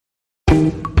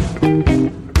Hey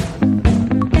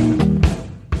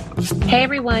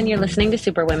everyone, you're listening to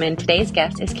Superwomen. Today's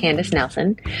guest is Candace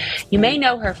Nelson. You may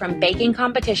know her from baking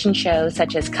competition shows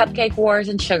such as Cupcake Wars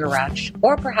and Sugar Rush,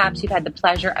 or perhaps you've had the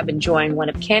pleasure of enjoying one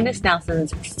of Candace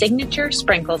Nelson's signature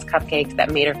sprinkles cupcakes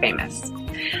that made her famous.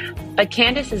 But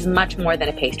Candace is much more than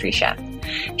a pastry chef.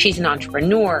 She's an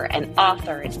entrepreneur, an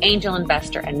author, an angel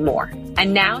investor, and more.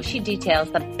 And now she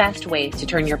details the best ways to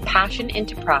turn your passion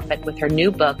into profit with her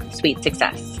new book, Sweet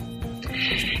Success.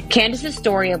 Candace's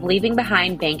story of leaving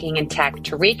behind banking and tech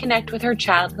to reconnect with her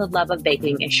childhood love of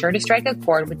baking is sure to strike a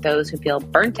chord with those who feel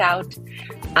burnt out,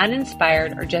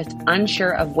 uninspired, or just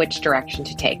unsure of which direction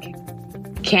to take.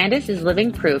 Candace is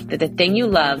living proof that the thing you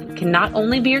love can not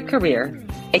only be your career,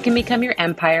 it can become your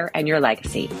empire and your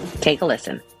legacy. Take a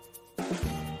listen.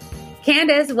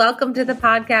 Candace, welcome to the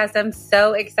podcast. I'm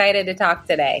so excited to talk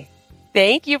today.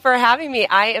 Thank you for having me.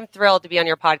 I am thrilled to be on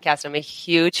your podcast. I'm a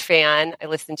huge fan. I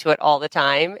listen to it all the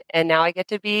time. And now I get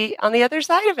to be on the other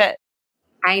side of it.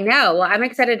 I know. Well, I'm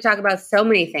excited to talk about so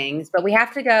many things, but we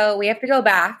have to go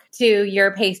back to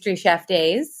your pastry chef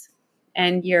days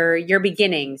and your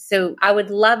beginnings. So I would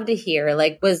love to hear,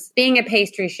 was being a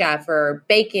pastry chef or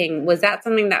baking, was that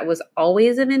something that was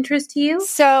always of interest to you?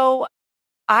 So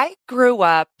I grew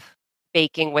up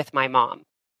baking with my mom.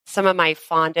 Some of my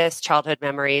fondest childhood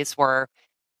memories were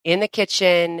in the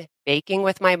kitchen, baking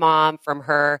with my mom from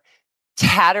her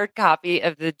tattered copy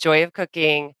of The Joy of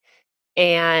Cooking.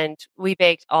 And we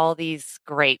baked all these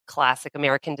great classic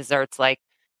American desserts like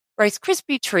Rice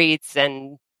Krispie treats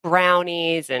and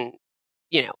brownies and,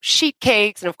 sheet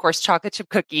cakes and, of course, chocolate chip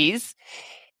cookies.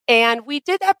 And we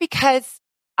did that because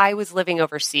I was living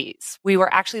overseas. We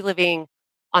were actually living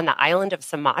on the island of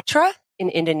Sumatra in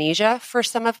Indonesia for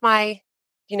some of my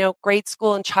grade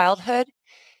school and childhood.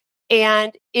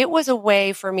 And it was a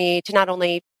way for me to not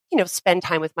only, spend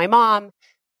time with my mom,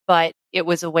 but it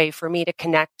was a way for me to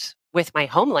connect with my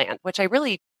homeland, which I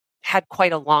really had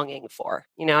quite a longing for.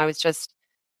 It's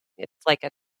like a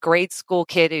grade school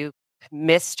kid who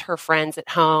missed her friends at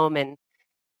home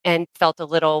and felt a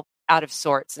little out of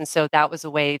sorts. And so that was a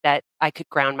way that I could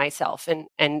ground myself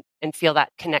and feel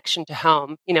that connection to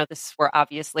home. This were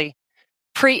obviously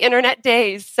pre-internet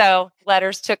days. So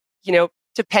letters took,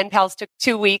 to pen pals took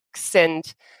 2 weeks, and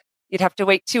you'd have to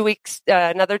wait 2 weeks,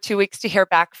 another 2 weeks to hear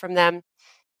back from them.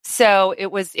 So it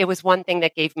was one thing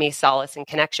that gave me solace and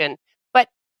connection. But,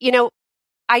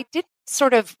 I didn't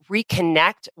sort of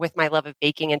reconnect with my love of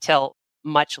baking until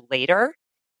much later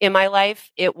in my life.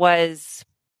 It was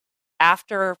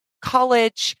after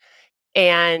college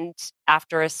and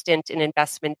after a stint in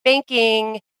investment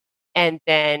banking and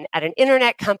then at an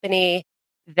internet company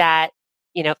that,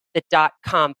 the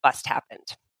 .com bust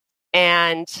happened.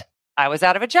 And I was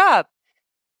out of a job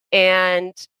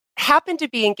and happened to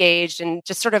be engaged and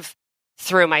just sort of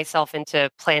threw myself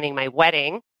into planning my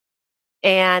wedding.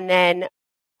 And then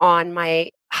on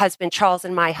my husband, Charles,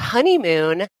 and my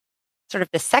honeymoon, sort of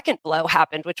the second blow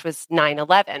happened, which was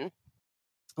 9/11.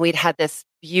 We'd had this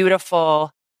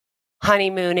beautiful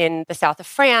honeymoon in the south of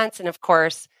France. And of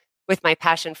course, with my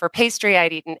passion for pastry,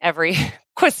 I'd eaten every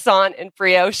croissant and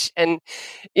brioche and,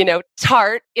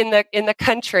 tart in the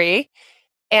country,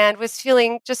 and was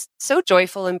feeling just so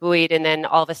joyful and buoyed. And then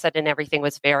all of a sudden, everything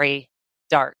was very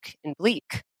dark and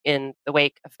bleak in the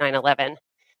wake of 9/11.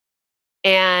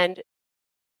 And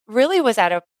really was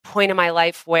at a point in my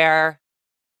life where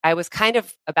I was kind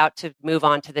of about to move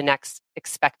on to the next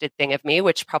expected thing of me,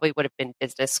 which probably would have been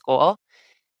business school,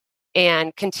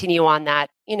 and continue on that,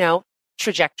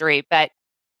 trajectory. But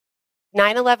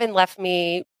 9/11 left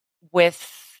me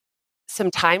with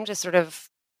some time to sort of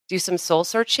do some soul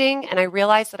searching. And I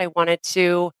realized that I wanted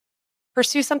to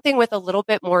pursue something with a little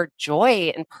bit more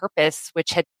joy and purpose,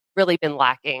 which had really been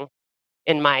lacking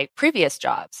in my previous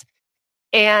jobs.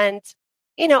 And,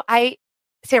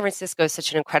 San Francisco is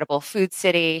such an incredible food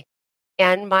city,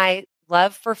 and my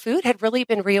love for food had really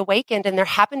been reawakened. And there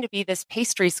happened to be this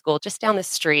pastry school just down the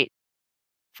street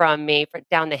from me,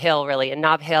 down the hill, really, in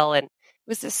Nob Hill. And it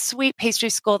was this sweet pastry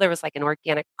school. There was like an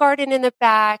organic garden in the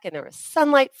back, and there was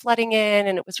sunlight flooding in,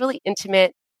 and it was really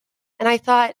intimate. And I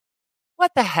thought,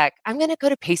 what the heck? I'm going to go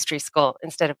to pastry school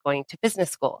instead of going to business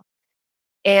school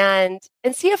and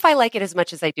see if I like it as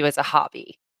much as I do as a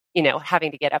hobby,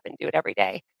 having to get up and do it every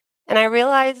day. And I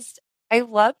realized I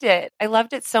loved it. I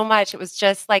loved it so much. It was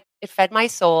just like, it fed my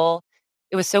soul.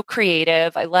 It was so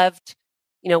creative. I loved,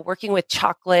 working with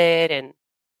chocolate and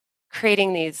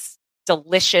creating these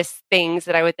delicious things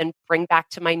that I would then bring back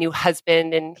to my new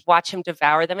husband and watch him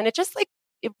devour them. And it just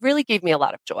it really gave me a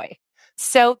lot of joy.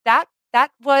 So that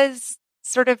was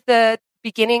sort of the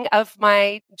beginning of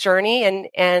my journey.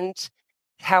 And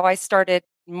how I started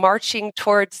marching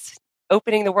towards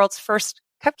opening the world's first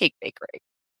cupcake bakery.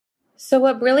 So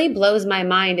what really blows my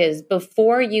mind is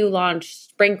before you launched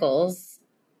Sprinkles,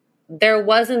 there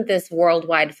wasn't this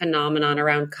worldwide phenomenon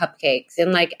around cupcakes.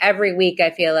 And like every week, I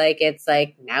feel like it's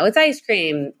like, now it's ice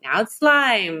cream, now it's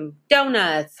slime,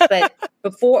 donuts. But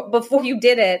before you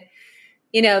did it,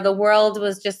 the world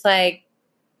was just like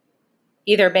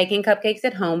either baking cupcakes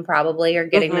at home probably or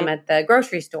getting them at the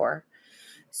grocery store.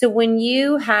 So when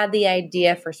you had the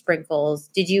idea for Sprinkles,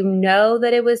 did you know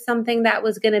that it was something that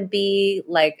was going to be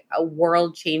like a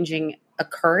world-changing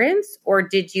occurrence? Or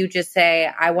did you just say,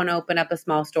 I want to open up a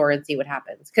small store and see what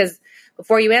happens? Because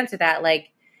before you answer that,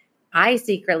 like, I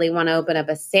secretly want to open up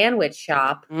a sandwich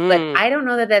shop, but I don't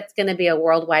know that that's going to be a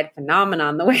worldwide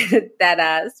phenomenon the way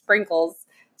that Sprinkles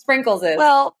is.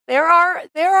 Well, there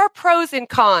are pros and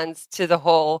cons to the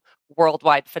whole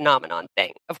worldwide phenomenon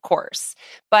thing, of course.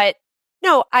 But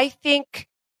no, I think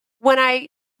when I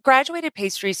graduated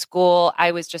pastry school,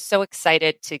 I was just so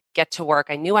excited to get to work.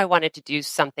 I knew I wanted to do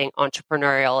something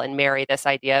entrepreneurial and marry this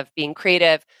idea of being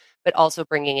creative, but also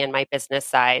bringing in my business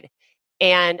side.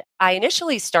 And I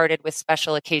initially started with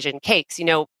special occasion cakes.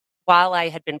 While I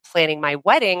had been planning my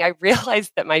wedding, I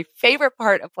realized that my favorite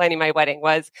part of planning my wedding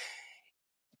was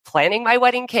planning my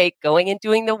wedding cake, going and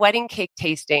doing the wedding cake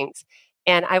tastings.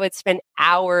 And I would spend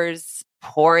hours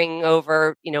poring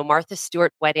over, Martha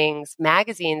Stewart weddings,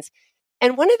 magazines.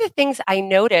 And one of the things I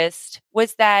noticed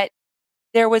was that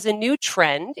there was a new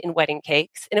trend in wedding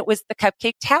cakes, and it was the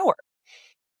cupcake tower.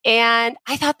 And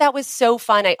I thought that was so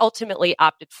fun. I ultimately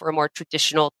opted for a more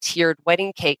traditional tiered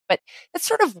wedding cake, but it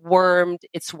sort of wormed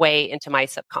its way into my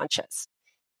subconscious.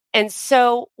 And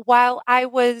so while I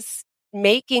was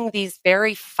making these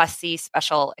very fussy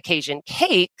special occasion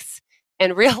cakes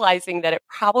and realizing that it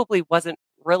probably wasn't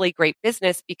really great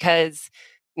business because,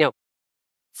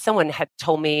 someone had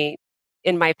told me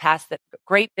in my past that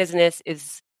great business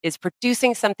is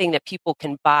producing something that people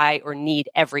can buy or need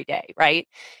every day, right?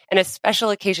 And a special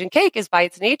occasion cake is by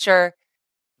its nature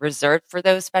reserved for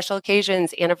those special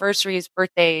occasions, anniversaries,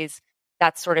 birthdays,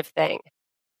 that sort of thing.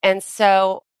 And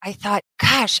so I thought,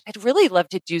 gosh, I'd really love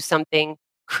to do something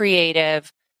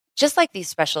creative, just like these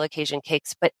special occasion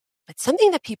cakes, but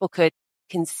something that people could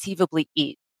conceivably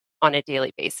eat on a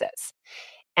daily basis.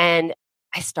 And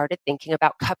I started thinking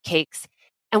about cupcakes.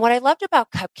 And what I loved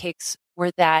about cupcakes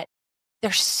were that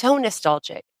they're so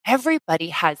nostalgic. Everybody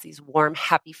has these warm,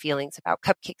 happy feelings about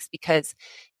cupcakes because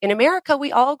in America,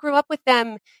 we all grew up with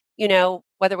them,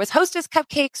 whether it was Hostess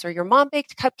cupcakes or your mom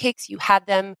baked cupcakes, you had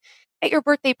them at your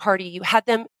birthday party, you had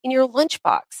them in your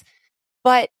lunchbox.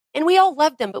 And we all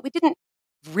loved them, but we didn't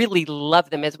really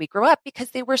love them as we grew up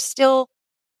because they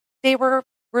were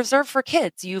reserved for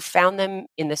kids. You found them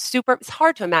in the it's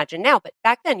hard to imagine now, but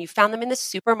back then you found them in the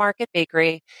supermarket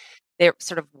bakery. They're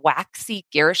sort of waxy,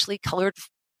 garishly colored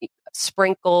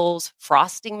sprinkles,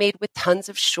 frosting made with tons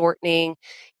of shortening.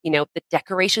 The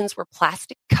decorations were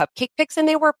plastic cupcake picks and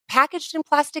they were packaged in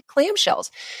plastic clamshells.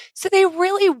 So they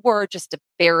really were just a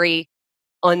very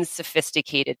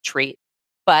unsophisticated treat,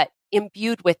 but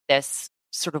imbued with this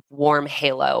sort of warm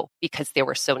halo because they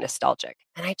were so nostalgic.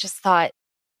 And I just thought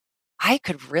I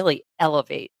could really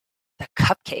elevate the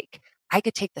cupcake. I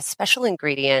could take the special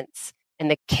ingredients and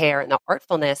the care and the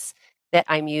artfulness that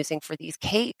I'm using for these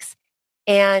cakes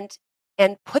and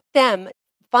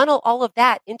funnel all of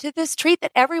that into this treat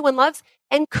that everyone loves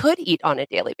and could eat on a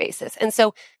daily basis. And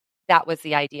so that was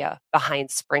the idea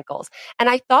behind Sprinkles. And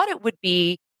I thought it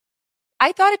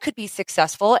could be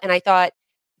successful. And I thought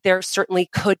there certainly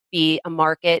could be a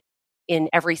market in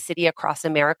every city across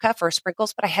America for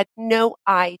Sprinkles, but I had no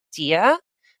idea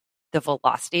the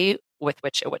velocity with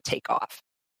which it would take off.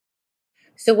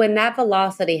 So when that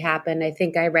velocity happened, I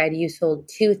think I read you sold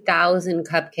 2,000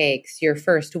 cupcakes your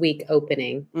first week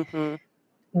opening. Mm-hmm.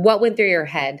 What went through your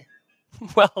head?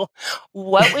 Well,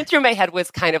 what went through my head was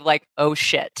kind of like, oh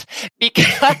shit, because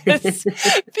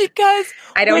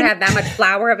I don't have that much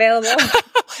flour available.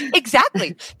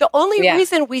 Exactly. The only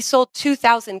reason we sold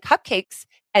 2,000 cupcakes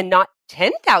and not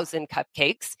 10,000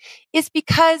 cupcakes is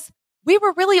because we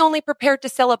were really only prepared to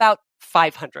sell about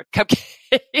 500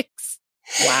 cupcakes.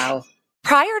 Wow.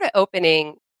 Prior to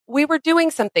opening, we were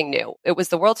doing something new. It was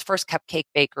the world's first cupcake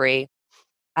bakery.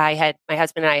 My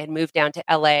husband and I had moved down to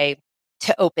LA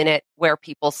to open it where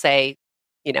people say,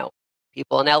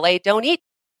 people in LA don't eat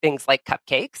things like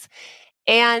cupcakes.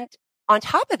 And on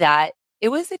top of that, it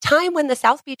was a time when the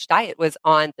South Beach diet was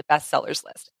on the bestsellers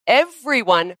list.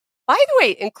 Everyone, by the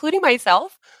way, including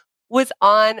myself, was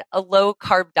on a low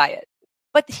carb diet.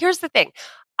 But here's the thing.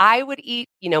 I would eat,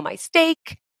 my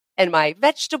steak and my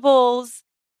vegetables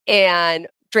and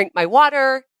drink my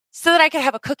water so that I could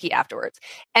have a cookie afterwards.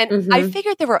 And I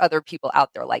figured there were other people out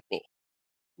there like me.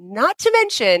 Not to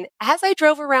mention, as I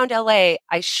drove around LA,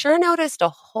 I sure noticed a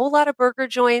whole lot of burger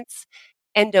joints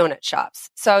and donut shops.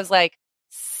 So I was like,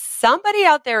 somebody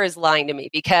out there is lying to me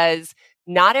because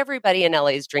not everybody in LA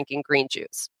is drinking green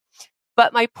juice.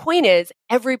 But my point is,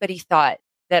 everybody thought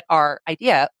that our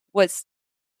idea was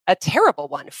a terrible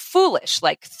one, foolish,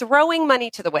 like throwing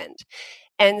money to the wind.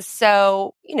 And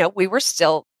so, we were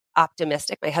still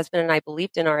optimistic. My husband and I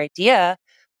believed in our idea,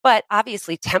 but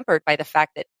obviously tempered by the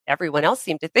fact that everyone else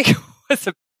seemed to think it was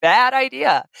a bad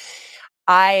idea.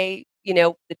 The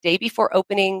day before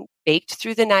opening, baked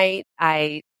through the night.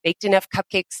 I baked enough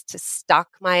cupcakes to stock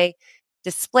my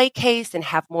display case and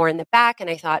have more in the back. And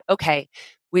I thought, okay,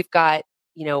 we've got,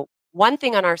 one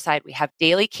thing on our side. We have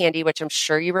Daily Candy, which I'm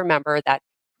sure you remember, that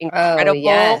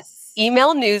incredible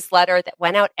email newsletter that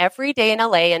went out every day in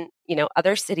LA and,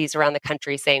 other cities around the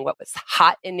country saying what was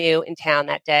hot and new in town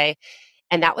that day.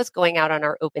 And that was going out on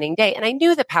our opening day. And I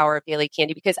knew the power of Daily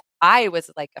Candy because I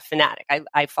was like a fanatic.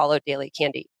 I followed Daily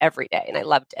Candy every day and I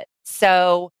loved it.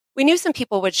 So we knew some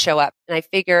people would show up. And I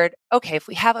figured, okay, if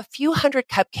we have a few hundred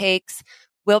cupcakes,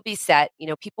 we'll be set.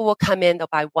 People will come in, they'll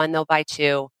buy one, they'll buy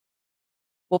two.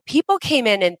 Well, people came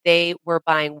in and they were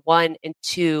buying 1 and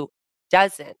 2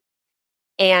 dozen.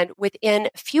 And within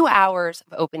a few hours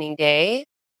of opening day,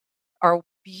 our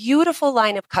beautiful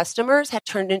line of customers had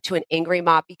turned into an angry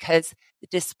mob because the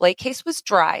display case was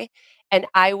dry and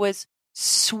I was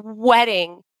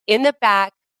sweating in the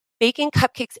back, baking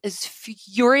cupcakes as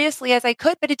furiously as I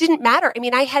could, but it didn't matter. I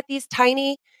mean, I had these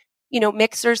tiny,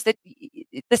 mixers that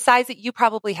the size that you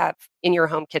probably have in your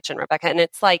home kitchen, Rebecca. And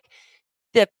it's like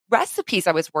the recipes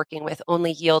I was working with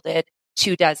only yielded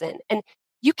 2 dozen. And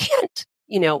you can't,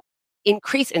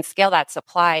 increase and scale that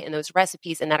supply and those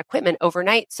recipes and that equipment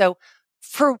overnight. So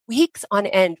for weeks on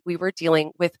end, we were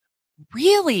dealing with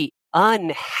really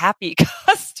unhappy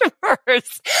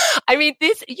customers. I mean,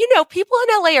 people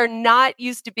in LA are not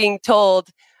used to being told,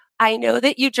 I know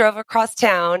that you drove across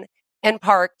town and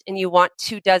parked and you want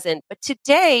 2 dozen, but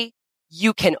today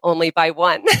you can only buy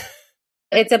 1.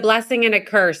 It's a blessing and a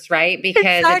curse, right? Because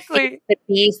exactly. It's the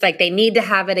beast, like they need to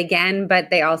have it again, but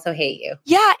they also hate you.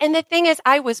 Yeah. And the thing is,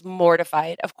 I was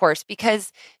mortified, of course,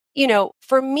 because,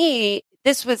 for me,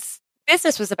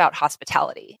 business was about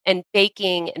hospitality, and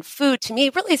baking and food to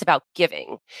me really is about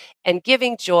giving and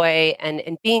giving joy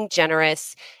and being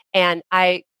generous. And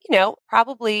I,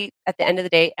 probably at the end of the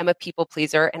day, am a people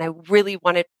pleaser, and I really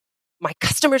wanted my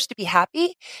customers to be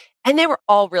happy, and they were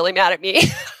all really mad at me.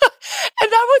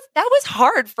 And that was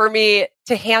hard for me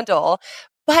to handle.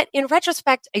 But in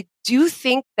retrospect, I do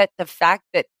think that the fact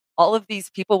that all of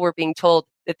these people were being told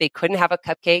that they couldn't have a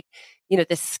cupcake,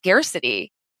 the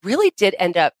scarcity really did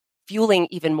end up fueling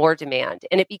even more demand.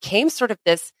 And it became sort of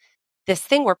this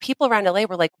thing where people around LA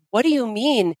were like, what do you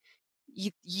mean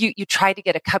you tried to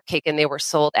get a cupcake and they were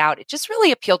sold out? It just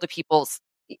really appealed to people's,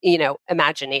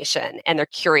 imagination and their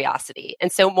curiosity.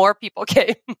 And so more people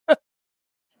came.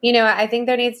 I think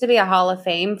there needs to be a Hall of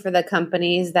Fame for the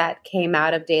companies that came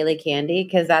out of Daily Candy,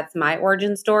 because that's my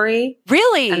origin story.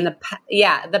 Really? And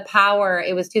the power,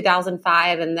 it was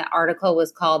 2005 and the article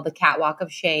was called The Catwalk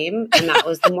of Shame. And that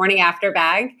was the morning after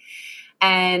bag.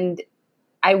 And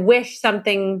I wish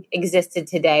something existed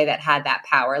today that had that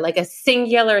power, like a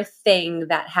singular thing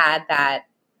that had that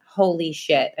holy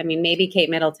shit. I mean, maybe Kate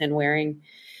Middleton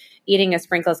eating a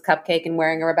Sprinkles cupcake and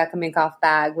wearing a Rebecca Minkoff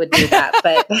bag would do that.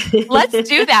 But let's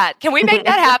do that. Can we make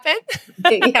that happen?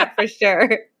 Yeah, for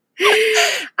sure.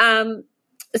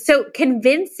 So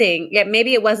convincing,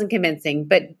 maybe it wasn't convincing,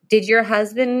 but did your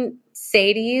husband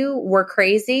say to you, we're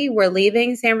crazy, we're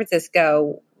leaving San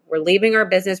Francisco, we're leaving our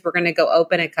business, we're going to go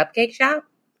open a cupcake shop?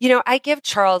 I give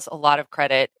Charles a lot of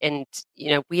credit. And,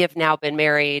 we have now been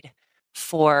married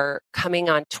for coming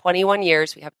on 21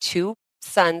 years. We have 2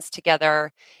 sons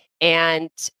together. And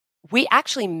we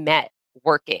actually met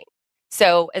working.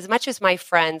 So as much as my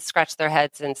friends scratch their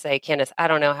heads and say, Candace, I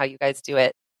don't know how you guys do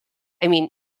it. I mean,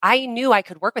 I knew I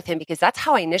could work with him because that's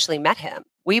how I initially met him.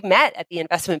 We met at the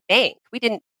investment bank. We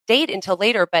didn't date until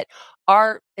later, but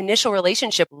our initial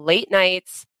relationship, late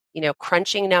nights,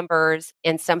 crunching numbers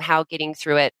and somehow getting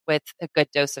through it with a good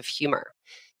dose of humor.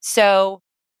 So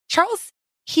Charles,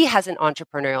 he has an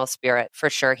entrepreneurial spirit for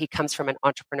sure. He comes from an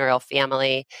entrepreneurial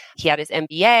family. He had his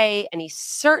MBA, and he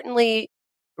certainly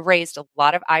raised a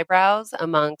lot of eyebrows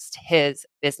amongst his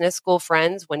business school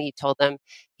friends when he told them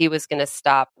he was going to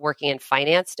stop working in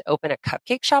finance to open a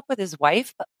cupcake shop with his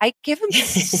wife. But I give him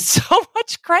so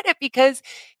much credit because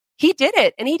he did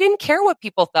it and he didn't care what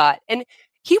people thought. And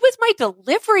He was my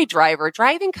delivery driver,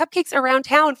 driving cupcakes around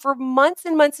town for months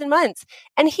and months and months.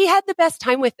 And he had the best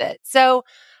time with it. So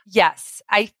yes,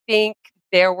 I think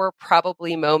there were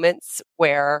probably moments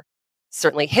where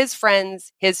certainly his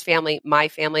friends, his family, my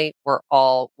family were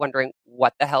all wondering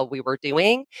what the hell we were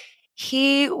doing.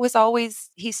 He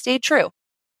stayed true.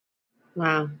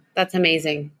 Wow, that's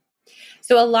amazing.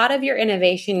 So a lot of your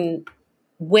innovation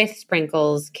with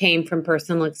Sprinkles came from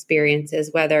personal experiences,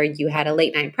 whether you had a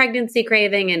late night pregnancy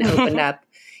craving and opened up,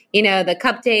 the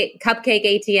cupcake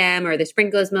ATM or the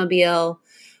Sprinkles mobile.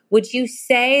 Would you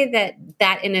say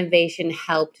that innovation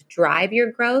helped drive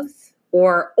your growth,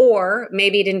 or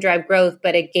maybe it didn't drive growth,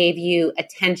 but it gave you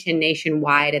attention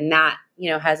nationwide, and that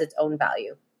has its own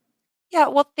value? Yeah,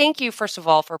 well, thank you first of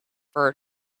all for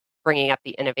bringing up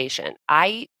the innovation.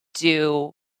 I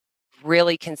do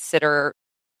really consider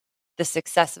the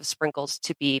success of Sprinkles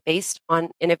to be based on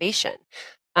innovation.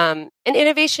 And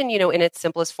innovation, in its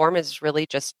simplest form, is really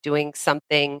just doing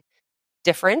something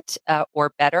different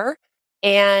or better.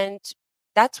 And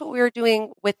that's what we were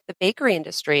doing with the bakery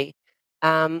industry.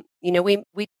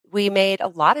 We made a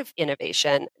lot of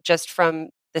innovation just from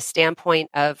the standpoint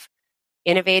of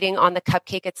innovating on the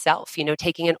cupcake itself.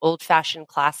 Taking an old-fashioned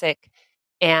classic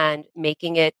and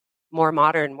making it more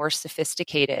modern, more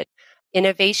sophisticated.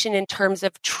 Innovation in terms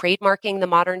of trademarking the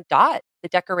modern dot, the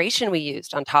decoration we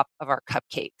used on top of our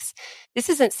cupcakes. This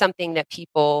isn't something that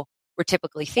people were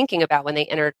typically thinking about when they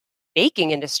entered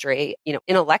baking industry,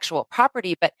 intellectual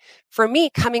property. But for me,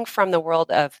 coming from the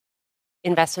world of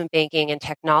investment banking and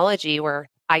technology where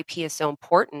IP is so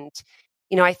important,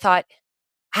 I thought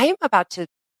I am about to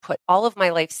put all of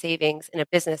my life savings in a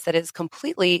business that is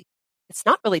it's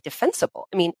not really defensible.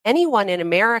 I mean, anyone in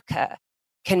America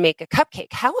can make a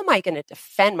cupcake. How am I going to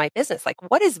defend my business? Like,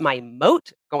 what is my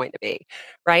moat going to be?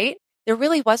 Right? There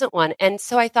really wasn't one. And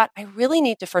so I thought I really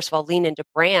need to, first of all, lean into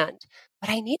brand,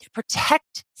 but I need to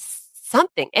protect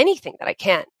anything that I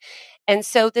can. And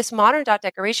so this modern dot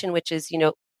decoration, which is,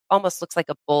 almost looks like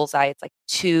a bullseye. It's like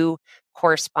two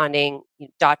corresponding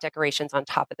dot decorations on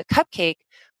top of the cupcake,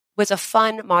 was a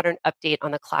fun modern update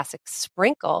on the classic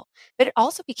sprinkle, but it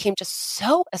also became just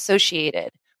so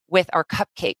associated with our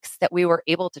cupcakes that we were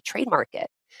able to trademark it.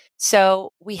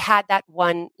 So we had that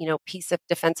one, piece of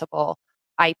defensible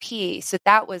IP. So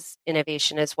that was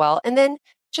innovation as well. And then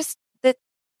just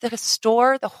the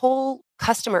store, the whole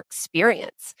customer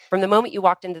experience. From the moment you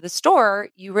walked into the store,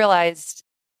 you realized,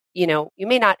 you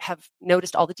may not have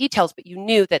noticed all the details, but you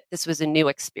knew that this was a new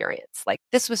experience. Like,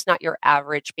 this was not your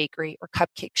average bakery or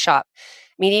cupcake shop.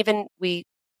 I mean, even we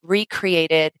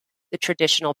recreated the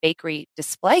traditional bakery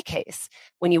display case.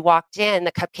 When you walked in,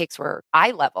 the cupcakes were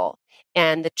eye level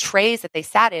and the trays that they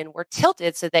sat in were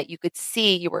tilted so that you could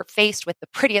see you were faced with the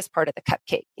prettiest part of the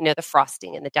cupcake, the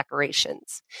frosting and the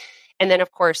decorations. And then,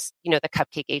 of course, the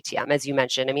cupcake ATM, as you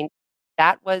mentioned. I mean,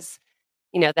 that was,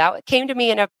 that came to me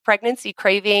in a pregnancy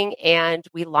craving, and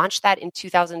we launched that in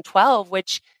 2012,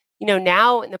 which,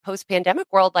 now in the post-pandemic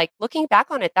world, like looking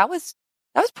back on it, that was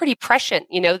pretty prescient,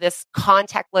 this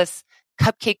contactless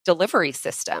cupcake delivery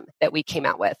system that we came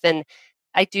out with. And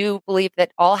I do believe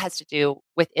that all has to do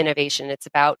with innovation. It's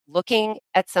about looking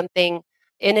at something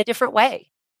in a different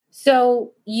way.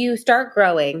 So you start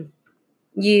growing.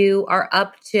 You are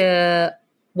up to,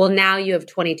 well, now you have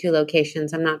 22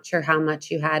 locations. I'm not sure how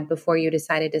much you had before you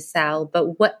decided to sell, but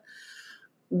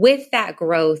with that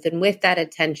growth and with that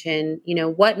attention,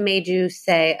 what made you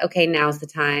say, okay, now's the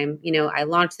time? I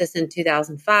launched this in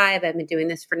 2005. I've been doing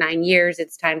this for 9 years.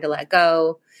 It's time to let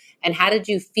go. And how did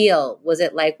you feel? Was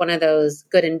it like one of those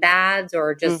good and bads,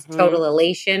 or just total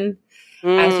elation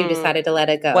as you decided to let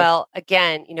it go? Well,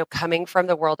 again, coming from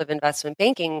the world of investment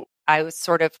banking, I was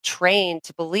sort of trained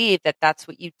to believe that that's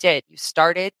what you did. You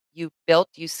started, you built,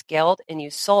 you scaled, and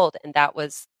you sold. And that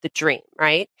was the dream,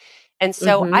 right? And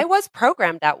so I was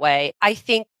programmed that way. I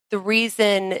think the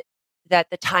reason that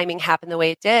the timing happened the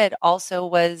way it did also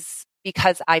was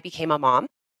because I became a mom.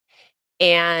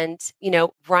 And,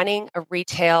 running a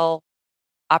retail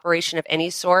operation of any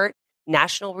sort,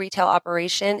 national retail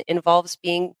operation, involves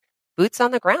being boots on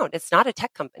the ground. It's not a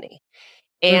tech company.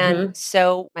 And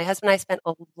so my husband and I spent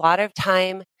a lot of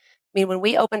time. I mean, when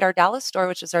we opened our Dallas store,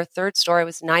 which was our third store, I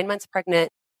was 9 months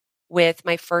pregnant with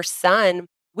my first son.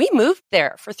 We moved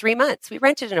there for 3 months. We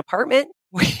rented an apartment.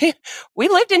 We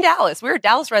lived in Dallas. We were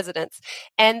Dallas residents.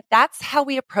 And that's how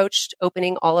we approached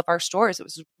opening all of our stores. It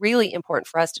was really important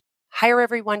for us to hire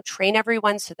everyone, train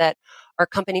everyone so that our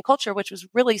company culture, which was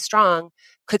really strong,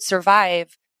 could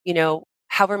survive,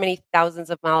 however many thousands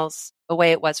of miles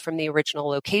away it was from the original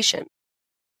location.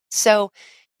 So,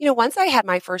 once I had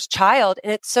my first child,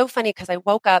 and it's so funny because I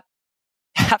woke up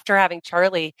after having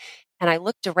Charlie. And I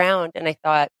looked around and I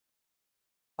thought,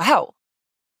 wow,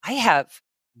 I have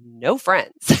no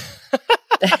friends.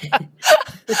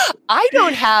 I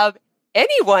don't have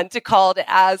anyone to call to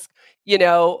ask,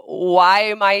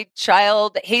 why my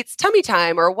child hates tummy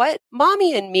time or what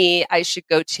mommy and me I should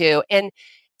go to. And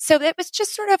so that was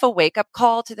just sort of a wake up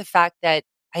call to the fact that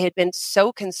I had been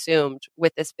so consumed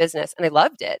with this business and I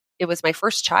loved it. It was my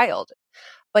first child,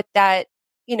 but that,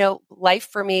 life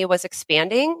for me was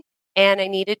expanding and I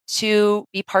needed to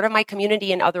be part of my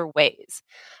community in other ways.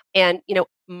 And,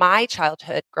 my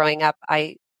childhood growing up,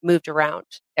 I moved around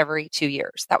every 2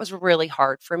 years. That was really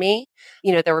hard for me.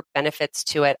 There were benefits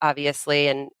to it, obviously.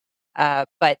 And,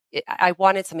 but I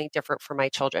wanted something different for my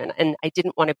children. And I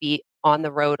didn't want to be on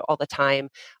the road all the time.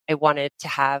 I wanted to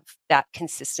have that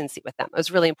consistency with them. It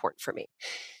was really important for me.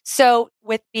 So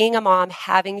with being a mom,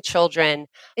 having children,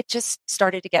 it just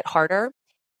started to get harder.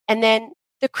 And then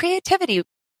the creativity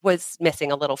was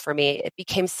missing a little for me. It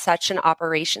became such an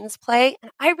operations play.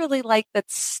 And I really like that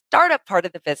startup part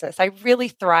of the business. I really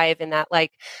thrive in that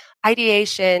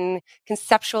ideation,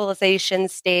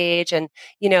 conceptualization stage. And,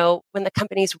 when the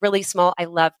company's really small, I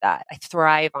love that. I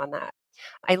thrive on that.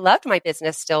 I loved my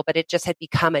business still, but it just had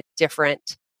become a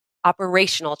different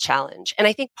operational challenge. And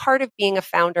I think part of being a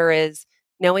founder is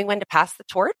knowing when to pass the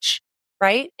torch,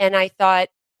 right? And I thought,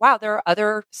 wow, there are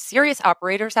other serious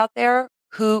operators out there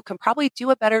who can probably do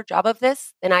a better job of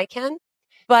this than I can.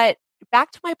 But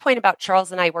back to my point about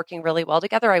Charles and I working really well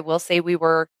together, I will say we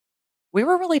were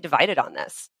really divided on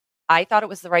this. I thought it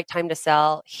was the right time to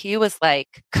sell. He was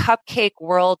like cupcake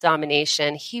world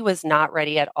domination. He was not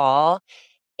ready at all.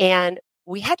 And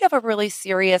we had to have a really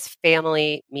serious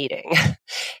family meeting.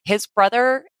 His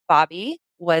brother, Bobby,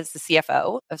 was the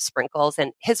CFO of Sprinkles,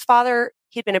 and his father,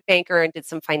 he'd been a banker and did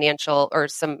some financial or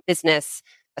some business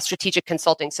strategic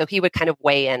consulting. So he would kind of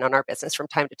weigh in on our business from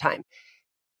time to time.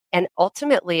 And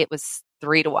ultimately it was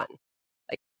 3-1.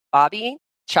 Like Bobby,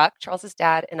 Chuck, Charles's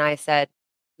dad, and I said,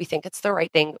 we think it's the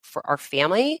right thing for our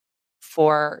family,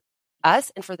 for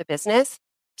us, and for the business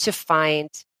to find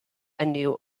a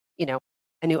new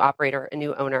operator, a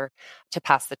new owner to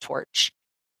pass the torch.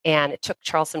 And it took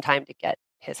Charles some time to get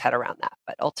his head around that.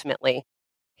 But ultimately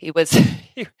he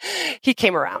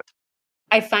came around.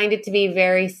 I find it to be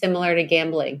very similar to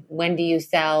gambling. When do you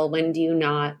sell? When do you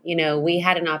not? We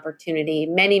had an opportunity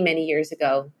many, many years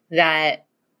ago that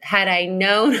had I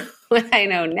known what I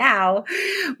know now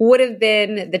would have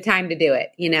been the time to do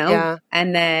it, Yeah.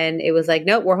 And then it was like,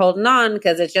 nope, we're holding on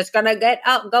because it's just going to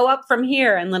go up from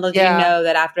here. And little did you know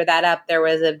that after that up, there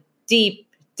was a deep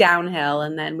downhill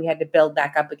and then we had to build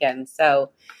back up again. So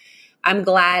I'm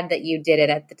glad that you did it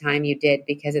at the time you did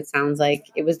because it sounds like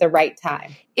it was the right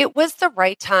time. It was the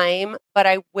right time, but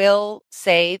I will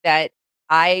say that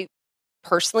I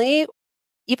personally,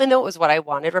 even though it was what I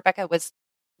wanted, Rebecca,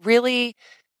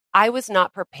 I was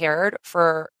not prepared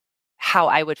for how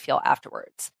I would feel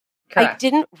afterwards. Correct. I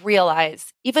didn't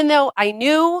realize, even though I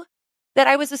knew that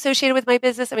I was associated with my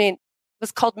business, it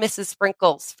was called Mrs.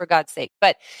 Sprinkles, for God's sake.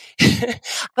 But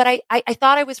but I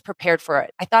thought I was prepared for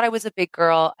it. I thought I was a big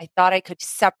girl. I thought I could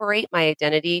separate my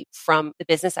identity from the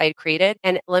business I had created.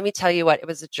 And let me tell you what, it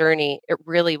was a journey. It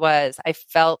really was. I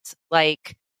felt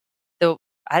like the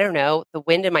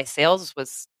wind in my sails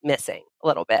was missing a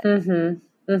little bit.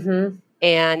 Mm-hmm. Mm-hmm.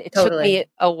 And it took me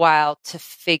a while to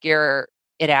figure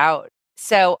it out.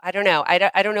 So I don't know.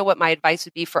 I don't know what my advice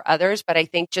would be for others, but I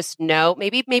think just know,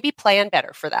 maybe plan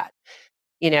better for that.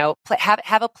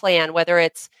 Have a plan, whether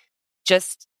it's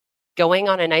just going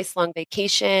on a nice long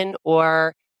vacation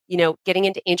or, getting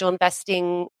into angel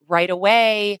investing right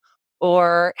away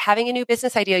or having a new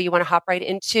business idea you want to hop right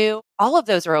into. All of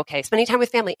those are okay. Spending time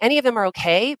with family, any of them are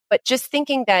okay. But just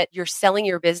thinking that you're selling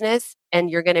your business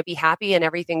and you're going to be happy and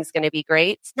everything's going to be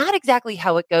great, it's not exactly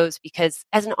how it goes because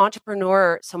as an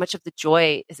entrepreneur, so much of the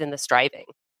joy is in the striving.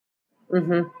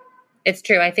 Mm-hmm. It's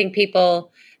true. I think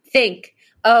people think,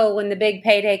 oh, when the big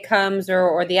payday comes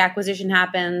or the acquisition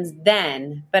happens,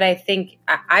 then. But I think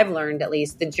I've learned at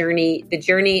least the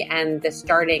journey and the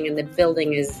starting and the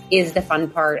building is the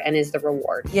fun part and is the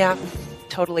reward. Yeah,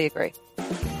 totally agree.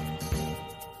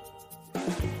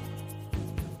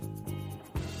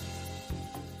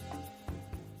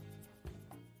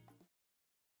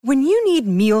 When you need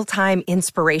mealtime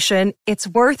inspiration, it's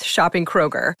worth shopping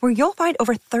Kroger, where you'll find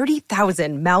over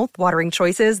 30,000 mouth-watering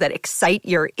choices that excite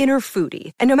your inner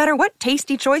foodie. And no matter what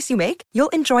tasty choice you make, you'll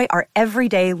enjoy our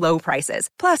everyday low prices,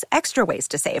 plus extra ways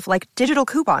to save, like digital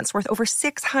coupons worth over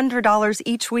 $600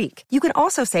 each week. You can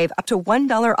also save up to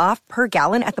 $1 off per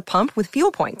gallon at the pump with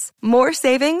fuel points. More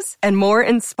savings and more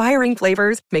inspiring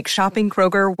flavors make shopping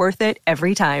Kroger worth it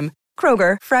every time.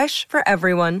 Kroger, fresh for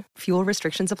everyone. Fuel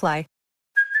restrictions apply.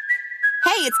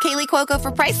 Hey, it's Kaylee Cuoco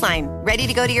for Priceline. Ready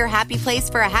to go to your happy place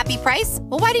for a happy price?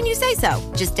 Well, why didn't you say so?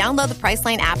 Just download the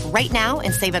Priceline app right now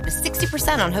and save up to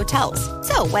 60% on hotels.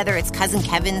 So whether it's Cousin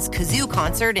Kevin's Kazoo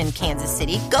Concert in Kansas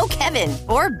City, go Kevin,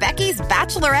 or Becky's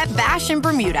Bachelorette Bash in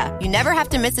Bermuda, you never have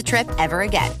to miss a trip ever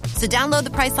again. So download the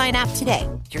Priceline app today.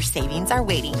 Your savings are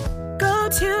waiting. Go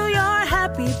to your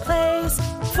happy place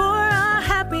for a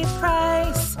happy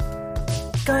price.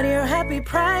 Go to your happy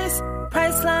price,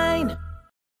 Priceline.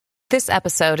 This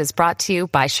episode is brought to you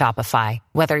by Shopify.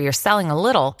 Whether you're selling a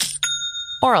little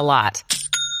or a lot,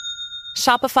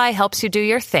 Shopify helps you do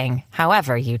your thing,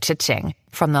 however you cha-ching.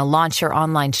 From the launch your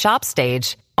online shop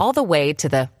stage, all the way to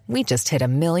the we just hit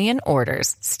 1 million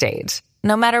orders stage.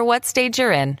 No matter what stage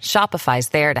you're in, Shopify's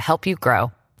there to help you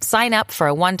grow. Sign up for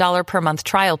a $1 per month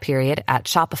trial period at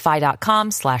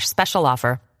shopify.com/special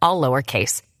offer, all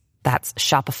lowercase. That's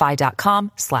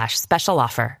shopify.com/special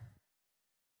offer.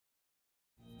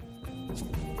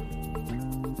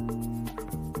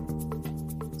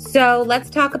 So let's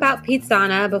talk about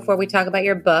Pizzana before we talk about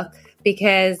your book,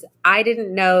 because I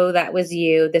didn't know that was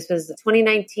you. This was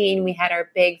 2019. We had our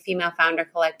big Female Founder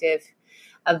Collective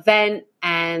event,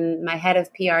 and my head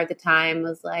of PR at the time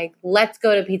was like, let's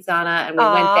go to Pizzana. And we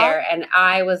went there, and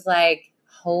I was like,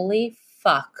 holy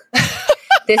fuck.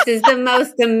 This is the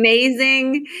most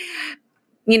amazing.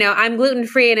 You know, I'm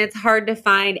gluten-free and it's hard to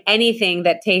find anything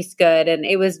that tastes good. And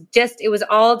it was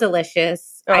all delicious.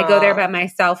 I go there by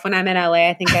myself when I'm in LA.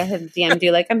 I think I had DM'd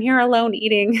you like, I'm here alone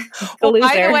eating the loser.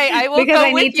 By the way, I will because go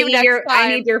I with need you to next eat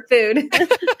time. I need your food.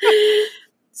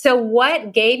 So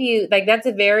what gave you, like, that's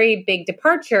a very big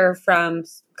departure from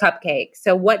Cupcake.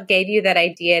 So what gave you that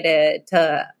idea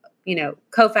to you know,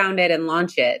 co-found it and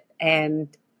launch it? And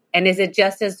is it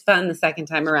just as fun the second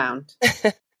time around?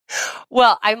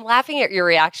 Well, I'm laughing at your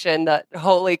reaction, the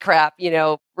holy crap,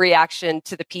 reaction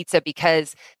to the pizza,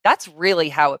 because that's really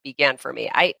how it began for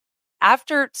me.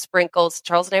 After Sprinkles,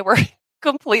 Charles and I were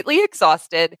completely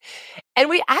exhausted. And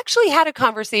we actually had a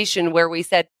conversation where we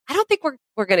said, I don't think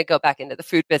we're going to go back into the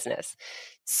food business.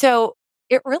 So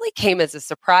it really came as a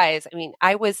surprise. I mean,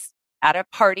 I was at a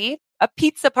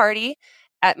pizza party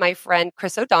at my friend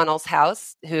Chris O'Donnell's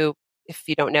house, who, if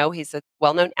you don't know, he's a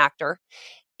well-known actor.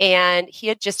 And he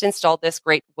had just installed this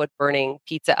great wood-burning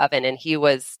pizza oven, and he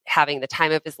was having the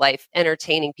time of his life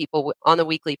entertaining people on a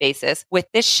weekly basis with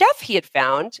this chef he had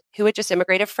found who had just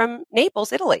immigrated from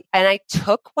Naples, Italy. And I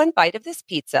took one bite of this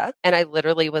pizza, and I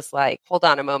literally was like, hold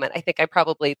on a moment. I think I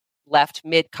probably left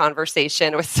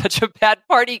mid-conversation with such a bad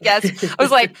party guest. I was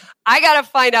like, I got to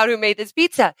find out who made this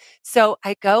pizza. So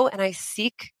I go and I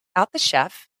seek out the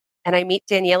chef, and I meet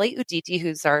Daniele Uditi,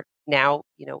 who's our now,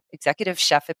 executive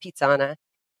chef at Pizzana.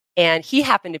 And he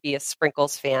happened to be a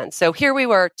Sprinkles fan. So here we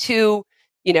were, two,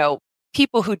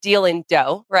 people who deal in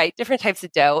dough, right? Different types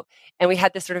of dough. And we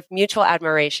had this sort of mutual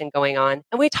admiration going on.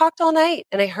 And we talked all night.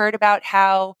 And I heard about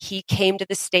how he came to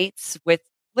the States with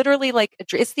literally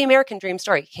it's the American dream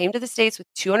story. He came to the States with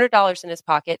 $200 in his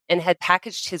pocket and had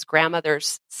packaged his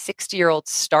grandmother's 60-year-old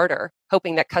starter,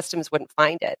 hoping that customs wouldn't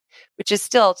find it, which is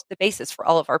still the basis for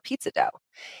all of our pizza dough.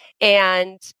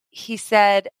 And he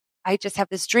said, I just have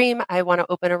this dream. I want to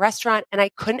open a restaurant. And I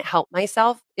couldn't help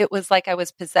myself. It was like I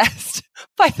was possessed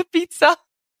by the pizza.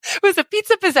 It was a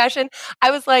pizza possession. I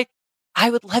was like,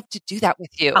 I would love to do that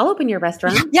with you. I'll open your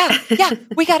restaurant. Yeah.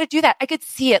 We got to do that. I could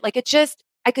see it. I could see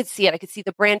it. I could see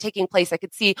the brand taking place. I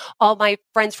could see all my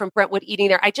friends from Brentwood eating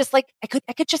there. I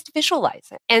could just visualize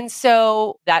it. And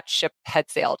so that ship had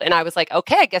sailed. And I was like,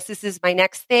 okay, I guess this is my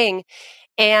next thing.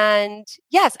 And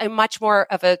yes, I'm much more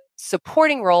of a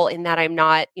supporting role in that I'm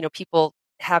not, people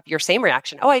have your same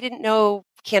reaction. Oh, I didn't know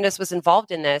Candace was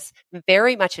involved in this. I'm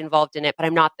very much involved in it, but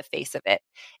I'm not the face of it.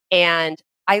 And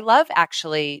I love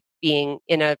actually being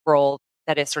in a role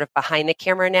that is sort of behind the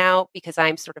camera now, because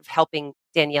I'm sort of helping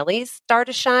Daniele's star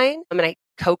to shine. I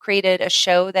co-created a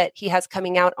show that he has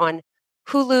coming out on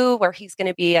Hulu where he's going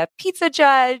to be a pizza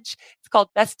judge. It's called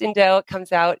Best in Dough. It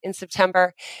comes out in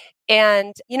September.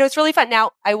 And, it's really fun.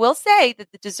 Now, I will say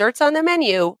that the desserts on the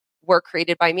menu were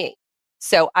created by me.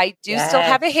 So I do still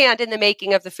have a hand in the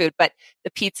making of the food, but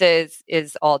the pizza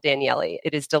is all Daniele.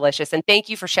 It is delicious. And thank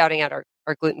you for shouting out our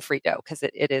gluten-free dough, because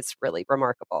it is really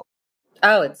remarkable.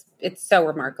 Oh, it's so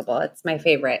remarkable. It's my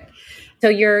favorite. So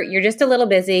you're just a little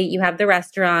busy. You have the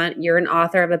restaurant. You're an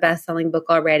author of a best-selling book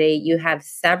already. You have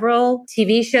several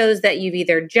TV shows that you've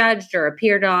either judged or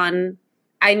appeared on.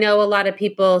 I know a lot of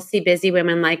people see busy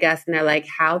women like us and they're like,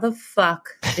 how the fuck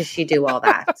does she do all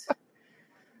that?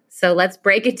 So let's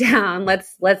break it down.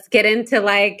 Let's get into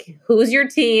who's your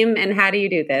team and how do you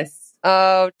do this?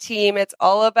 Oh, team. It's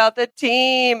all about the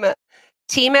team.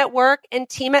 Team at work and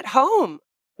team at home.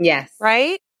 Yes.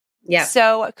 Right? Yeah.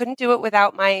 So I couldn't do it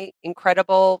without my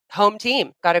incredible home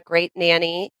team. Got a great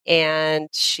nanny, and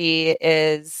she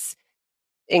is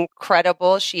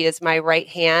incredible. She is my right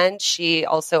hand. She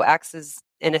also acts as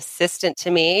an assistant to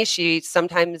me. She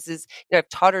sometimes is, I've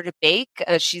taught her to bake.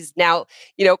 She's now,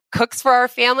 cooks for our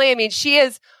family. I mean, she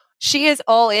is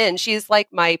all in. She's like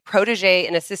my protege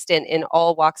and assistant in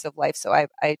all walks of life. So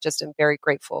I just am very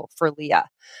grateful for Leah.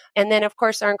 And then, of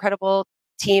course, our incredible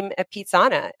team at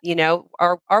Pizzana.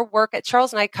 Our work at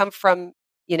Charles and I come from,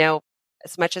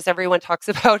 as much as everyone talks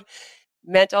about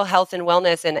mental health and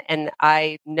wellness, and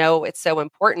I know it's so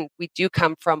important, we do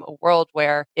come from a world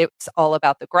where it's all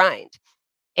about the grind.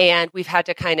 And we've had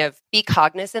to kind of be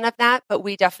cognizant of that, but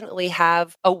we definitely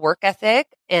have a work ethic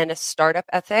and a startup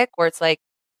ethic where it's like,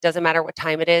 doesn't matter what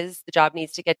time it is, the job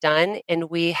needs to get done. And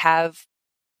we have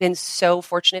been so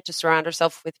fortunate to surround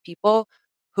ourselves with people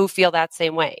who feel that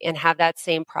same way and have that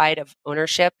same pride of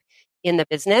ownership in the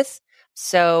business.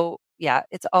 So yeah,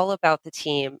 it's all about the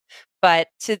team. But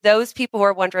to those people who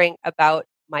are wondering about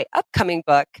my upcoming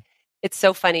book, it's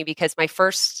so funny because my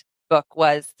first book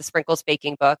was the Sprinkles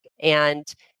Baking book, and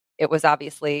it was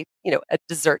obviously, a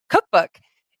dessert cookbook.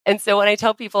 And so when I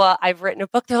tell people I've written a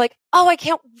book, they're like, oh, I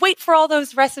can't wait for all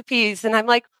those recipes. And I'm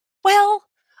like, well,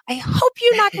 I hope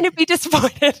you're not going to be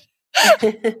disappointed.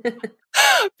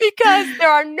 Because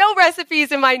there are no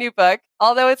recipes in my new book,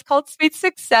 although it's called Sweet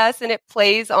Success, and it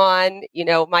plays on,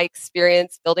 my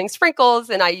experience building sprinkles,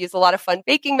 and I use a lot of fun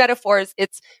baking metaphors.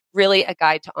 It's really a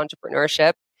guide to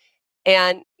entrepreneurship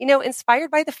and, inspired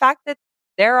by the fact that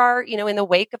there are, in the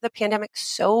wake of the pandemic,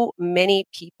 so many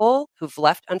people who've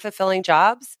left unfulfilling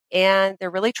jobs and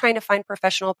they're really trying to find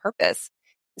professional purpose.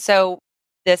 So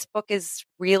this book is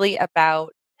really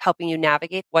about helping you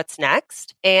navigate what's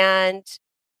next. And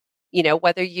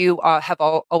whether you have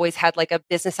always had like a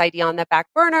business idea on the back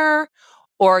burner,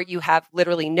 or you have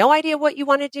literally no idea what you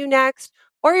want to do next,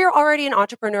 or you're already an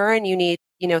entrepreneur and you need,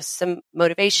 some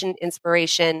motivation,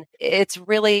 inspiration. It's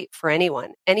really for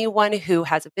anyone who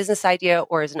has a business idea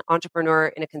or is an entrepreneur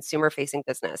in a consumer facing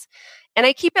business. And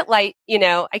I keep it light,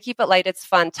 It's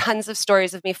fun. Tons of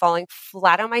stories of me falling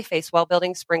flat on my face while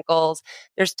building Sprinkles.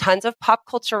 There's tons of pop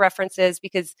culture references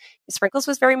because Sprinkles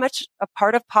was very much a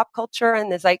part of pop culture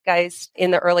and the zeitgeist in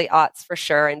the early aughts for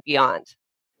sure and beyond.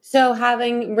 So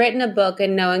having written a book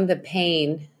and knowing the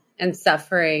pain and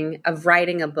suffering of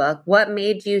writing a book, what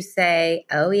made you say,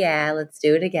 oh yeah, let's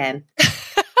do it again?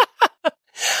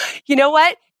 You know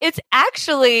what? It's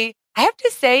actually, I have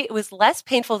to say, it was less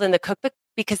painful than the cookbook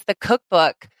because the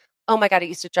cookbook, oh my God, it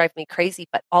used to drive me crazy,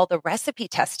 but all the recipe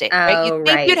testing, right? You'd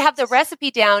think you'd have the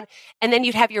recipe down and then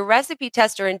you'd have your recipe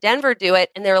tester in Denver do it.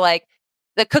 And they're like,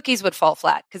 the cookies would fall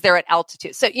flat because they're at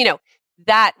altitude. So,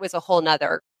 that was a whole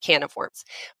nother can of worms.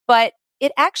 But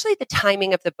the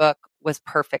timing of the book was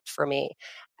perfect for me.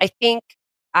 I think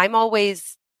I'm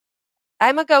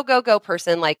a go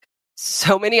person like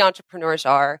so many entrepreneurs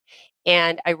are.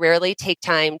 And I rarely take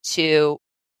time to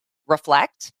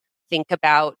reflect, think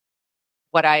about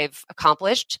what I've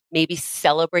accomplished, maybe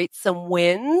celebrate some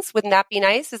wins. Wouldn't that be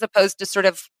nice? As opposed to sort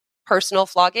of personal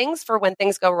floggings for when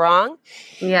things go wrong.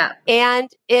 Yeah. And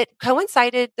the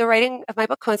writing of my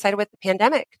book coincided with the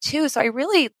pandemic too. So I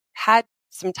really had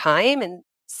some time and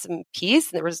some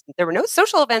peace. And there were no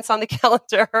social events on the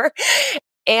calendar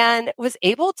and was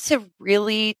able to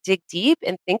really dig deep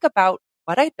and think about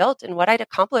what I built and what I'd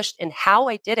accomplished and how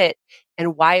I did it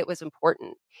and why it was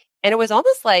important. And it was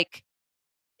almost like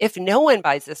if no one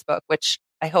buys this book, which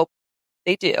I hope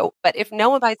they do, but if no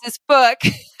one buys this book,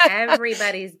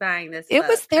 everybody's buying this book. It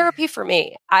was therapy for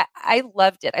me. I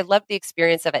loved it. I loved the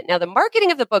experience of it. Now, the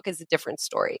marketing of the book is a different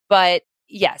story, but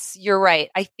yes, you're right.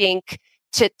 I think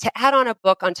to add on a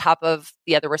book on top of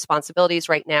the other responsibilities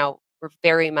right now, we're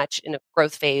very much in a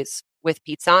growth phase with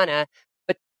Pizzana,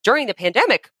 but during the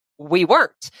pandemic, we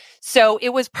weren't. So it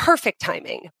was perfect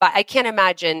timing. But I can't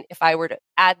imagine if I were to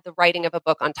add the writing of a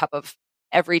book on top of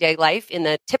everyday life in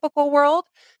the typical world,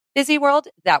 busy world,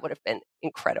 that would have been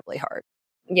incredibly hard.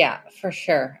 Yeah, for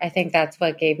sure. I think that's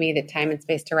what gave me the time and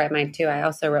space to write mine too. I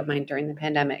also wrote mine during the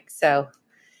pandemic. So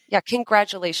yeah,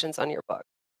 congratulations on your book.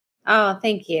 Oh,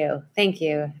 thank you. Thank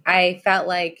you. I felt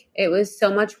like it was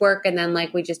so much work. And then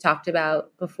like we just talked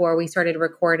about before we started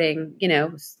recording,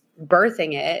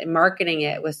 birthing it and marketing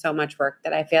it was so much work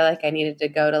that I feel like I needed to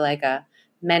go to like a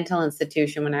mental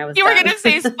institution when I was You were going to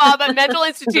say spa, but mental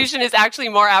institution is actually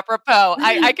more apropos.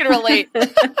 I can relate.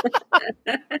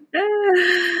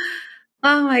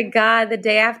 Oh my God. The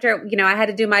day after, I had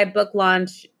to do my book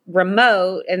launch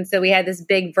remote. And so we had this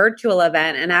big virtual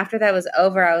event. And after that was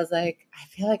over, I was like, I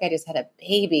feel like I just had a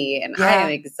baby and I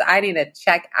need to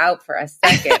check out for a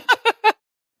second.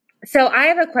 So I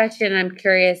have a question. I'm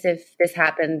curious if this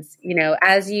happens,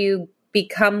 as you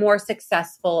become more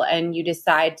successful and you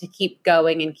decide to keep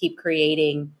going and keep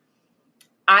creating.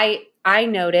 I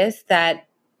notice that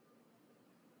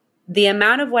the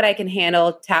amount of what I can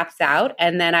handle taps out,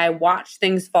 and then I watch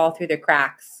things fall through the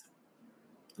cracks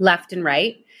left and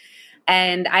right.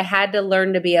 And I had to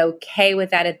learn to be okay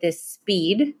with that at this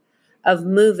speed of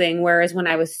moving. Whereas when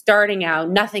I was starting out,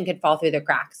 nothing could fall through the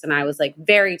cracks. And I was like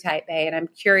very type A. And I'm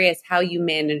curious how you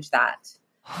manage that.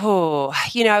 Oh,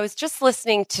 I was just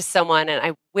listening to someone, and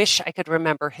I wish I could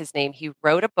remember his name. He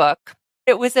wrote a book.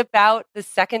 It was about the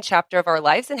second chapter of our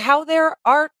lives and how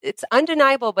it's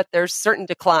undeniable, but there's certain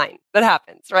decline that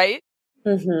happens, right?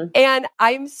 Mm-hmm. And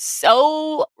I'm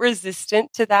so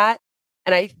resistant to that.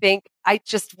 And I think I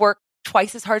just work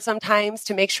twice as hard sometimes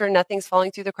to make sure nothing's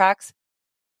falling through the cracks.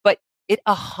 But it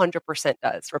 100%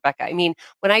 does, Rebecca. I mean,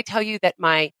 when I tell you that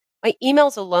my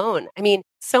emails alone, I mean,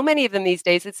 so many of them these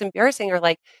days, it's embarrassing, are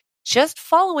like, just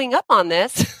following up on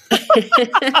this.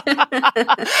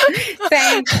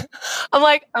 Same. I'm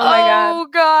like, oh my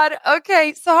God.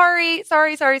 Okay. Sorry.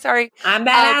 I'm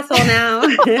that asshole now.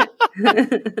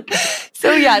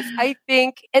 So yes, I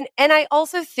think, and I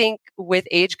also think with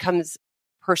age comes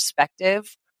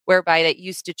perspective, whereby that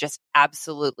used to just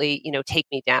absolutely, take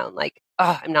me down. Like,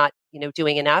 oh, I'm not,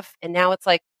 doing enough. And now it's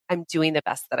like, I'm doing the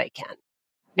best that I can.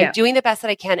 Yeah. I'm doing the best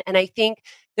that I can. And I think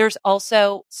there's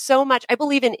also so much, I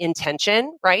believe in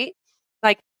intention, right?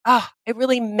 Like, I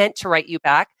really meant to write you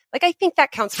back. Like, I think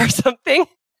that counts for something.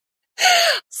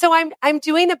 So I'm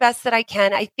doing the best that I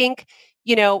can. I think,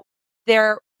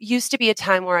 there used to be a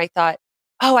time where I thought,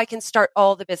 I can start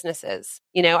all the businesses.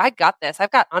 I got this.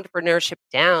 I've got entrepreneurship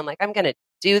down. Like, I'm going to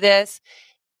do this.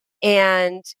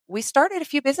 And we started a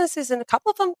few businesses, and a couple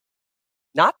of them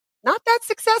not that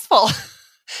successful.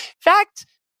 In fact,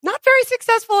 not very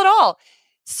successful at all.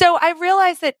 So I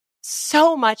realized that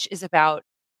so much is about,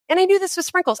 and I knew this with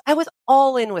Sprinkles. I was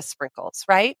all in with Sprinkles,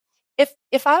 right? If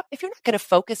you're not going to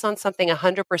focus on something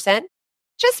 100%,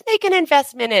 just make an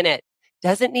investment in it.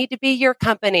 Doesn't need to be your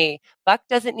company. Buck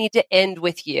doesn't need to end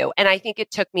with you. And I think it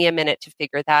took me a minute to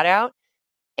figure that out.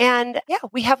 And yeah,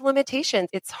 we have limitations.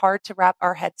 It's hard to wrap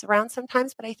our heads around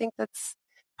sometimes, but I think that's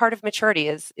part of maturity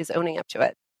is owning up to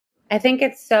it. I think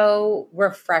it's so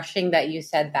refreshing that you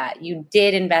said that. You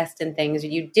did invest in things.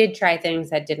 You did try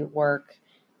things that didn't work.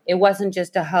 It wasn't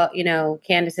just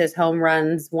Candace's home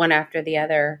runs one after the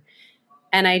other.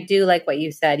 And I do like what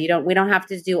you said. We don't have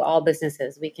to do all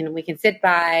businesses. We can sit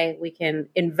by, we can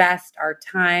invest our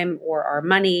time or our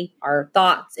money, our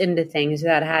thoughts into things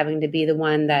without having to be the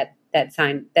one that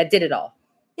did it all.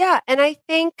 Yeah. And I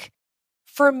think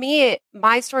for me,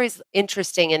 my story is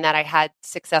interesting in that I had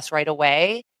success right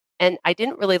away. And I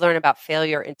didn't really learn about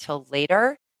failure until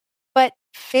later, but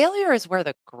failure is where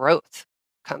the growth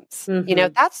comes.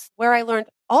 Mm-hmm. That's where I learned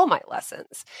all my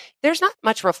lessons. There's not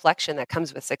much reflection that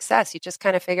comes with success. You just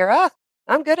kind of figure,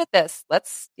 I'm good at this.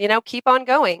 Let's, keep on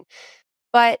going.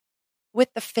 But with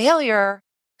the failure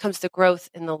comes the growth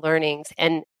and the learnings.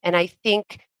 And I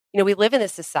think, we live in a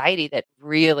society that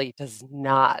really does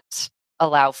not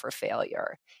allow for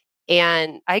failure.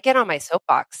 And I get on my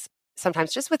soapbox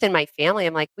sometimes just within my family.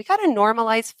 I'm like, we got to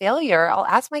normalize failure. I'll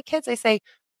ask my kids, I say,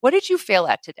 what did you fail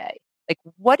at today? Like,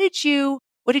 what did you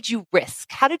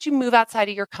risk? How did you move outside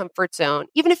of your comfort zone?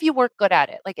 Even if you weren't good at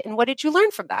it, and what did you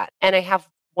learn from that? And I have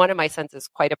one of my sons is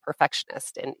quite a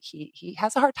perfectionist, and he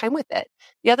has a hard time with it.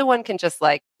 The other one can just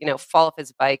fall off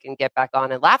his bike and get back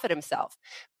on and laugh at himself.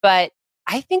 But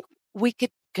I think we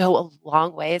could go a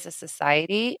long way as a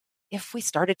society if we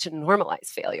started to normalize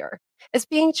failure as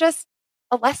being just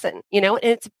a lesson, and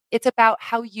it's about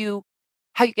how you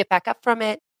get back up from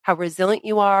it, how resilient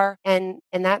you are. And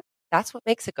that's what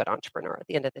makes a good entrepreneur at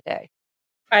the end of the day.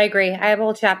 I agree. I have a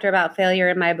whole chapter about failure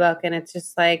in my book, and it's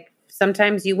just like,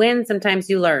 sometimes you win, sometimes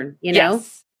you learn,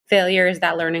 Yes. Failure is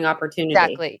that learning opportunity.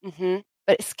 Exactly. Mm-hmm.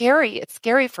 But it's scary. It's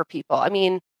scary for people. I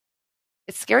mean,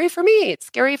 it's scary for me. It's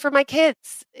scary for my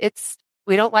kids.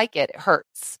 We don't like it. It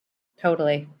hurts.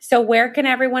 Totally. So where can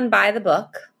everyone buy the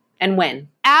book and when?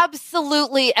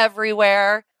 Absolutely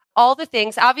everywhere. All the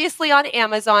things, obviously on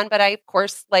Amazon, but I, of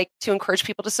course, like to encourage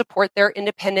people to support their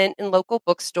independent and local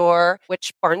bookstore,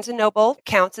 which Barnes & Noble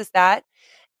counts as that.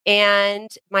 And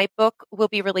my book will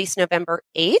be released November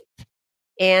 8th.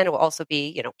 And it will also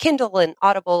be, Kindle and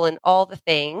Audible and all the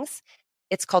things.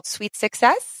 It's called Sweet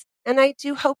Success. And I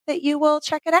do hope that you will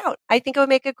check it out. I think it would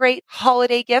make a great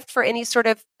holiday gift for any sort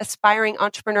of aspiring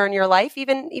entrepreneur in your life,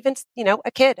 even,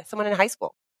 a kid, someone in high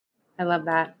school. I love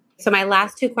that. So my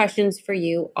last two questions for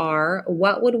you are,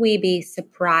 what would we be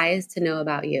surprised to know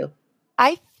about you?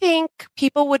 I think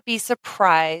people would be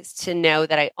surprised to know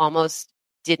that I almost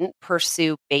didn't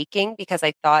pursue baking because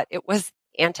I thought it was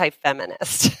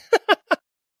anti-feminist.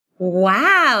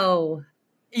 Wow.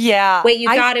 Yeah. Wait, you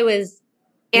thought it was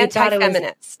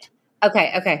anti-feminist.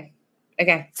 Okay.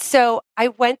 So I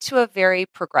went to a very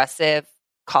progressive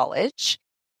college.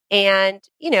 And,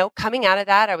 coming out of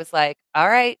that, I was like, all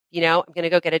right, I'm going to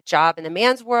go get a job in the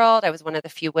man's world. I was one of the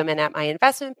few women at my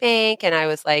investment bank. And I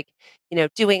was like,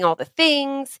 doing all the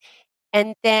things.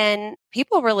 And then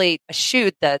people really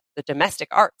eschewed the domestic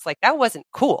arts. Like that wasn't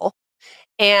cool.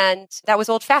 And that was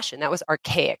old fashioned. That was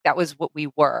archaic. That was what we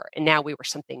were. And now we were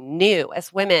something new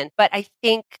as women. But I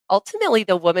think ultimately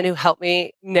the woman who helped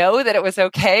me know that it was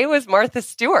okay was Martha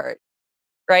Stewart,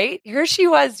 right? Here she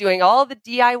was doing all the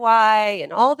DIY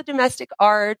and all the domestic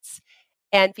arts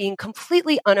and being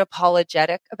completely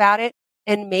unapologetic about it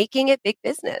and making it big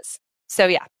business. So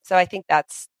yeah. So I think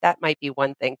that might be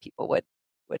one thing people would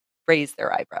raise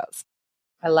their eyebrows.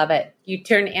 I love it. You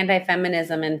turned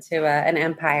anti-feminism into an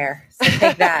empire. So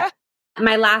take that.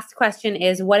 My last question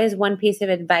is, what is one piece of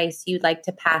advice you'd like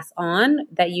to pass on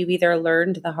that you've either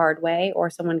learned the hard way or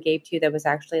someone gave to you that was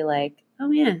actually like, oh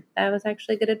man, that was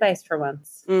actually good advice for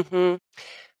once? Mm-hmm.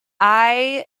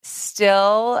 I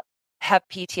still have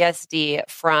PTSD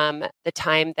from the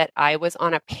time that I was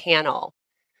on a panel.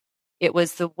 It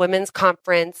was the women's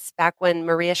conference back when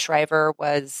Maria Shriver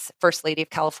was First Lady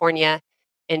of California,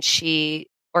 and she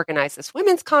organized this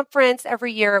women's conference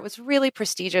every year. It was really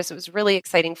prestigious. It was really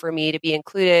exciting for me to be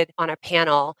included on a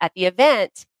panel at the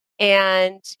event.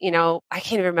 And, I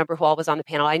can't even remember who all was on the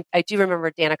panel. I do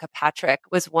remember Danica Patrick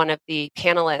was one of the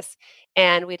panelists.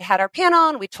 And we'd had our panel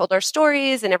and we told our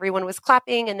stories and everyone was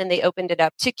clapping. And then they opened it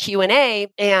up to Q&A.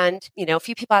 And, a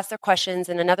few people asked their questions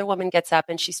and another woman gets up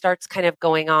and she starts kind of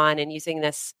going on and using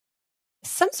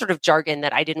some sort of jargon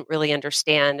that I didn't really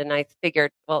understand. And I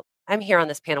figured, well, I'm here on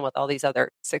this panel with all these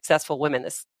other successful women.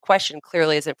 This question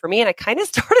clearly isn't for me. And I kind of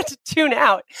started to tune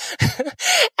out.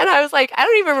 And I was like, I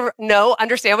don't even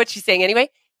understand what she's saying anyway.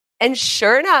 And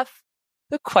sure enough,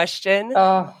 the question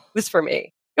was for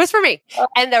me. It was for me.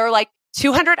 And there were like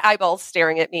 200 eyeballs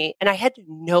staring at me. And I had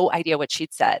no idea what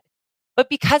she'd said. But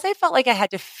because I felt like I had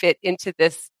to fit into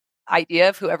this idea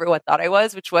of who everyone thought I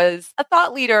was, which was a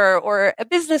thought leader or a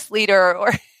business leader,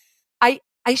 or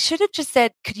I should have just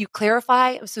said, could you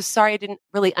clarify? I'm so sorry. I didn't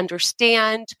really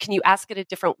understand. Can you ask it a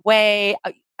different way?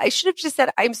 I should have just said,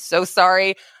 I'm so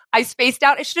sorry. I spaced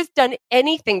out. I should have done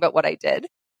anything but what I did,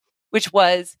 which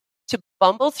was to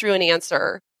bumble through an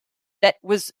answer that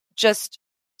was just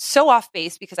so off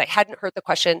base because I hadn't heard the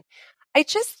question. I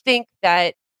just think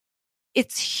that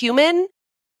it's human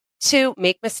to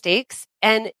make mistakes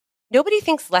and nobody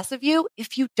thinks less of you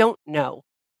if you don't know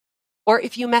or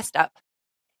if you messed up.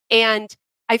 And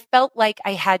I felt like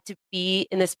I had to be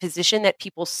in this position that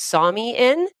people saw me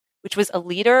in, which was a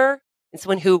leader and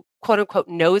someone who, quote unquote,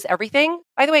 knows everything.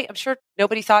 By the way, I'm sure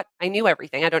nobody thought I knew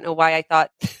everything. I don't know why I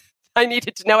thought I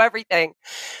needed to know everything.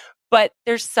 But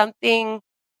there's something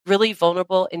really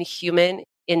vulnerable and human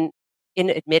in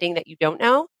admitting that you don't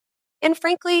know. And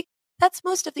frankly, that's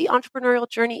most of the entrepreneurial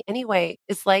journey anyway,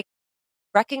 is like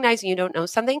recognizing you don't know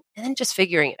something and then just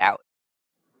figuring it out.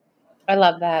 I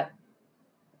love that.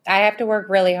 I have to work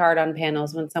really hard on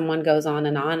panels. When someone goes on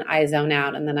and on, I zone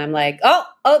out and then I'm like,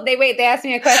 they asked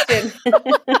me a question.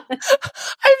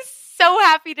 I'm so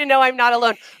happy to know I'm not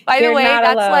alone. By the way,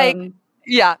 that's alone. Like,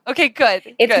 yeah. Okay, good.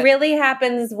 It really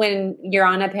happens when you're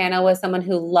on a panel with someone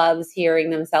who loves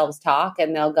hearing themselves talk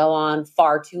and they'll go on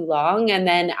far too long. And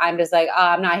then I'm just like,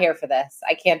 I'm not here for this.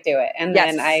 I can't do it. And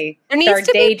then I there needs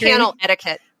to be panel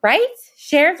etiquette. Right?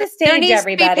 Share the stage, there needs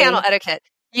everybody. To be panel etiquette.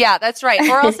 Yeah, that's right.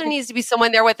 Or also needs to be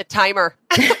someone there with a timer.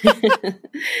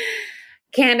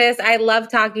 Candace, I love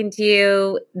talking to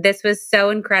you. This was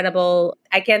so incredible.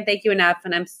 I can't thank you enough.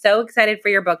 And I'm so excited for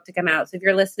your book to come out. So if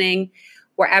you're listening,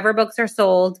 wherever books are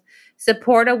sold,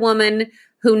 support a woman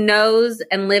who knows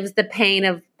and lives the pain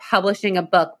of publishing a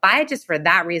book. Buy it just for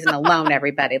that reason alone,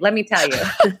 everybody. Let me tell you.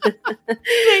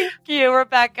 Thank you,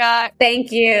 Rebecca.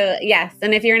 Thank you. Yes.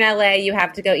 And if you're in LA, you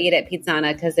have to go eat at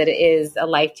Pizzana because it is a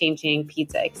life-changing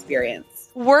pizza experience.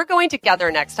 We're going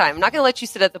together next time. I'm not going to let you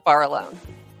sit at the bar alone.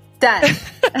 Done.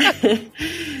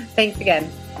 Thanks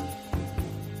again.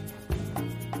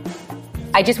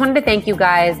 I just wanted to thank you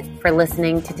guys for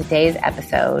listening to today's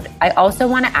episode. I also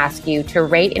want to ask you to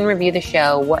rate and review the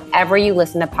show wherever you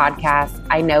listen to podcasts.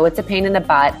 I know it's a pain in the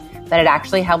butt, but it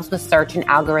actually helps with search and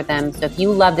algorithms. So if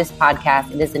you love this podcast,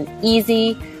 it is an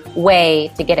easy way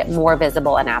to get it more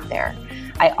visible and out there.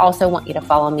 I also want you to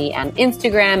follow me on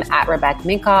Instagram at Rebecca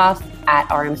Minkoff, at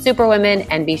RM Superwomen,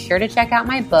 and be sure to check out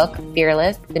my book,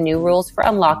 Fearless, The New Rules for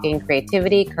Unlocking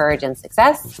Creativity, Courage, and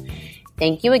Success.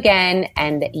 Thank you again,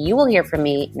 and you will hear from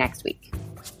me next week.